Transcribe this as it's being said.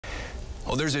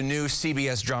Well, there's a new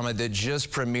CBS drama that just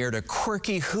premiered, a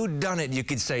quirky whodunit, you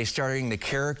could say, starring the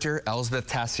character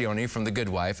Elsbeth from The Good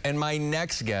Wife. And my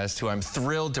next guest, who I'm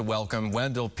thrilled to welcome,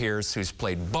 Wendell Pierce, who's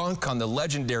played Bunk on the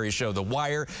legendary show The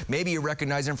Wire. Maybe you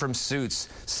recognize him from Suits,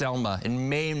 Selma, and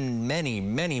many,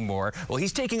 many more. Well,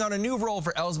 he's taking on a new role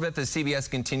for Elsbeth as CBS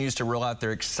continues to roll out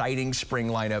their exciting spring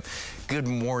lineup. Good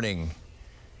morning.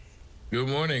 Good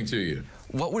morning to you.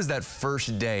 What was that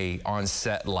first day on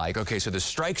set like? Okay, so the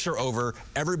strikes are over.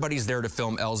 Everybody's there to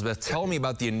film Elsbeth. Tell me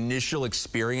about the initial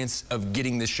experience of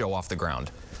getting this show off the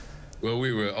ground. Well,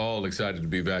 we were all excited to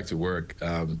be back to work.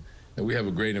 And we have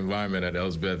a great environment at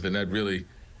Elsbeth, and that really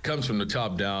comes from the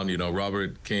top down. You know,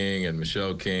 Robert King and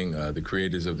Michelle King, the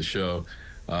creators of the show,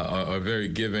 are very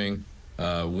giving,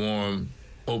 warm,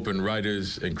 open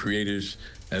writers and creators.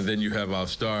 And then you have our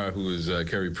star, who is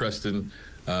Carrie Preston,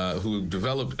 who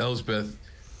developed Elsbeth,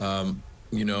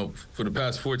 you know, for the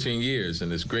past 14 years,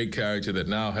 and this great character that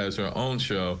now has her own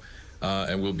show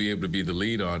and will be able to be the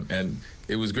lead on. And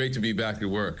it was great to be back at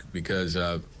work because,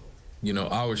 you know,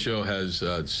 our show has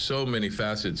so many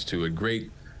facets to it. Great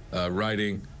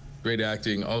writing, great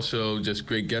acting, also just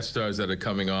great guest stars that are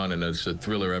coming on, and it's a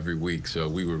thriller every week. So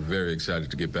we were very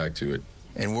excited to get back to it.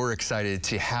 And we're excited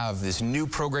to have this new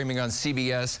programming on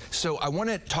CBS. So I want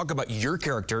to talk about your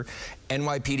character,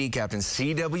 NYPD Captain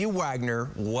C.W.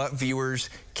 Wagner, what viewers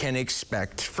can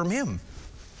expect from him.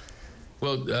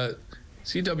 Well,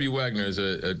 C.W. Wagner is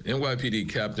a NYPD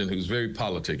captain who's very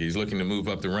politic. He's looking to move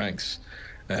up the ranks.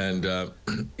 And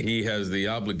he has the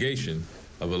obligation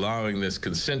of allowing this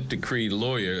consent decree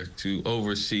lawyer to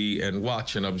oversee and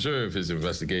watch and observe his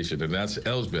investigation. And that's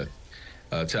Elsbeth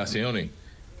Tassioni.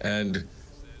 And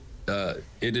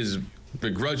it is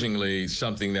begrudgingly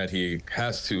something that he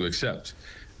has to accept.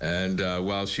 And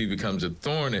while she becomes a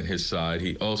thorn in his side,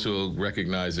 he also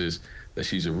recognizes that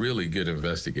she's a really good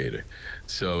investigator.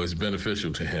 So it's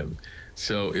beneficial to him.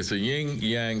 So it's a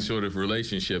yin-yang sort of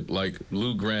relationship, like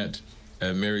Lou Grant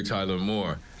and Mary Tyler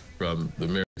Moore from the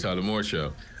Mary Tyler Moore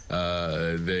Show.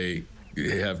 They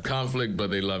have conflict, but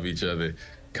they love each other.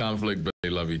 Conflict, but they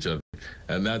love each other.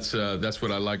 And that's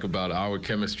what I like about our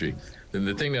chemistry. And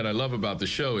the thing that I love about the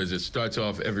show is it starts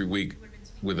off every week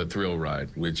with a thrill ride,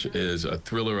 which is a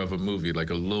thriller of a movie,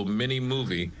 like a little mini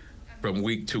movie from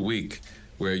week to week,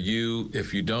 where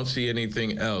if you don't see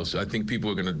anything else, I think people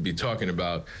are going to be talking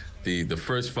about the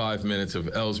first 5 minutes of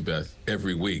Elsbeth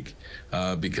every week,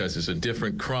 because it's a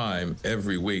different crime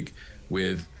every week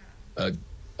with a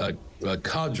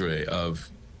cadre of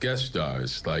guest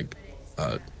stars like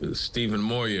Stephen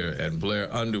Moyer and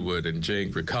Blair Underwood and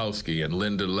Jane Krakowski and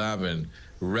Linda Lavin,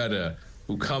 Retta,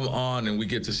 who come on, and we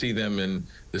get to see them in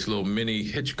this little mini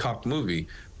Hitchcock movie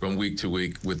from week to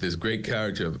week with this great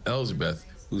character of Elsbeth,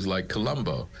 who's like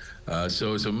Columbo.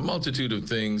 So it's a multitude of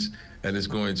things, and it's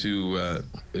going to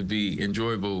be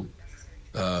enjoyable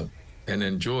and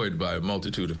enjoyed by a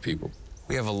multitude of people.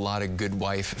 We have a lot of Good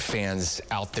Wife fans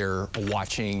out there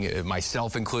watching,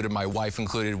 myself included, my wife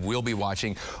included. We'll be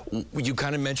watching. You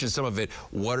kind of mentioned some of it.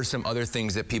 What are some other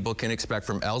things that people can expect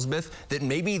from Elsbeth that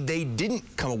maybe they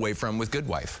didn't come away from with Good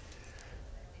Wife?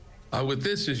 With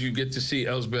this is you get to see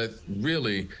Elsbeth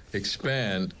really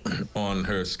expand on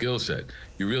her skill set.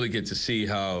 You really get to see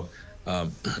how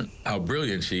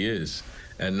brilliant she is,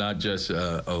 and not just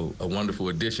a wonderful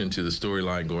addition to the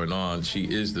storyline going on.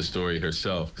 She is the story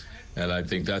herself. And I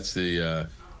think that's and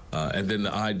then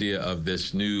the idea of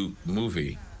this new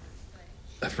movie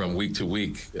from week to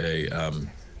week,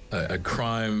 a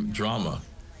crime drama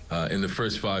in the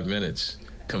first 5 minutes,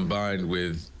 combined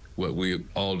with what we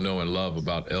all know and love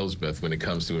about Elsbeth when it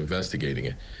comes to investigating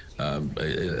it.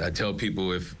 I tell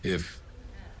people if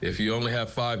you only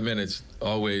have 5 minutes,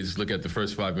 always look at the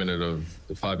first 5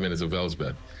 minutes of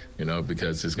Elsbeth, you know,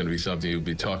 because it's going to be something you'll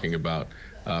be talking about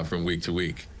from week to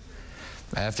week.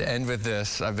 I have to end with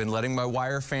this. I've been letting my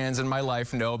Wire fans in my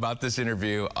life know about this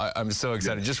interview. I'm so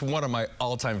excited. Just one of my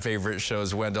all-time favorite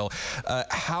shows, Wendell.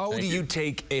 How do you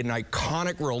take an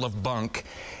iconic role of Bunk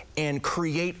and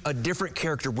create a different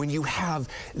character when you have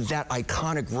that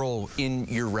iconic role in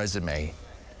your resume?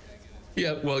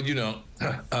 Yeah, well, you know,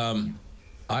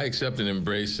 I accept and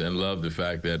embrace and love the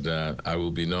fact that I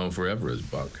will be known forever as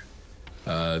Bunk.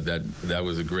 That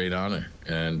was a great honor,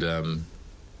 and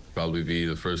probably be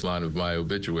the first line of my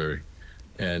obituary.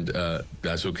 And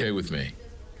that's okay with me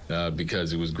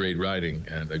because it was great writing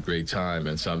and a great time,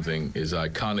 and something is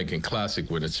iconic and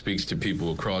classic when it speaks to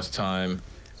people across time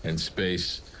and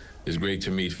space. It's great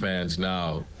to meet fans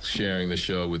now sharing the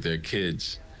show with their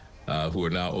kids who are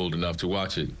now old enough to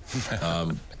watch it.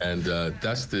 And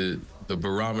that's the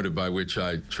barometer by which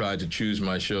I try to choose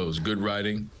my shows. Good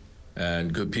writing,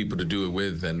 and good people to do it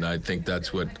with. And I think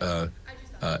that's what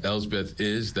Elsbeth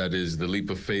is. That is the leap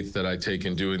of faith that I take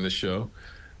in doing the show.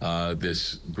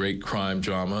 This great crime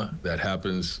drama that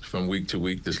happens from week to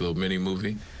week, this little mini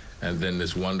movie, and then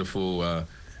this wonderful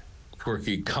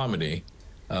quirky comedy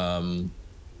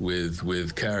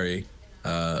with Carrie,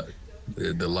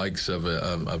 the likes of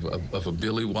a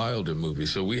Billy Wilder movie.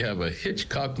 So we have a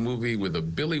Hitchcock movie with a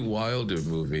Billy Wilder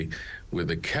movie with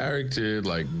a character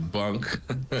like Bunk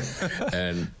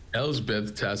and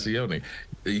Elsbeth Tassioni.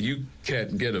 You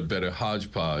can't get a better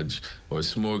hodgepodge or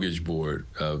smorgasbord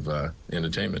of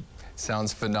entertainment.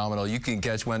 Sounds phenomenal. You can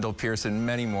catch Wendell Pierce and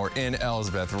many more in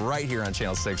Elsbeth right here on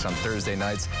Channel 6 on Thursday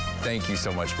nights. Thank you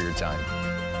so much for your time.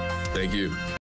 Thank you.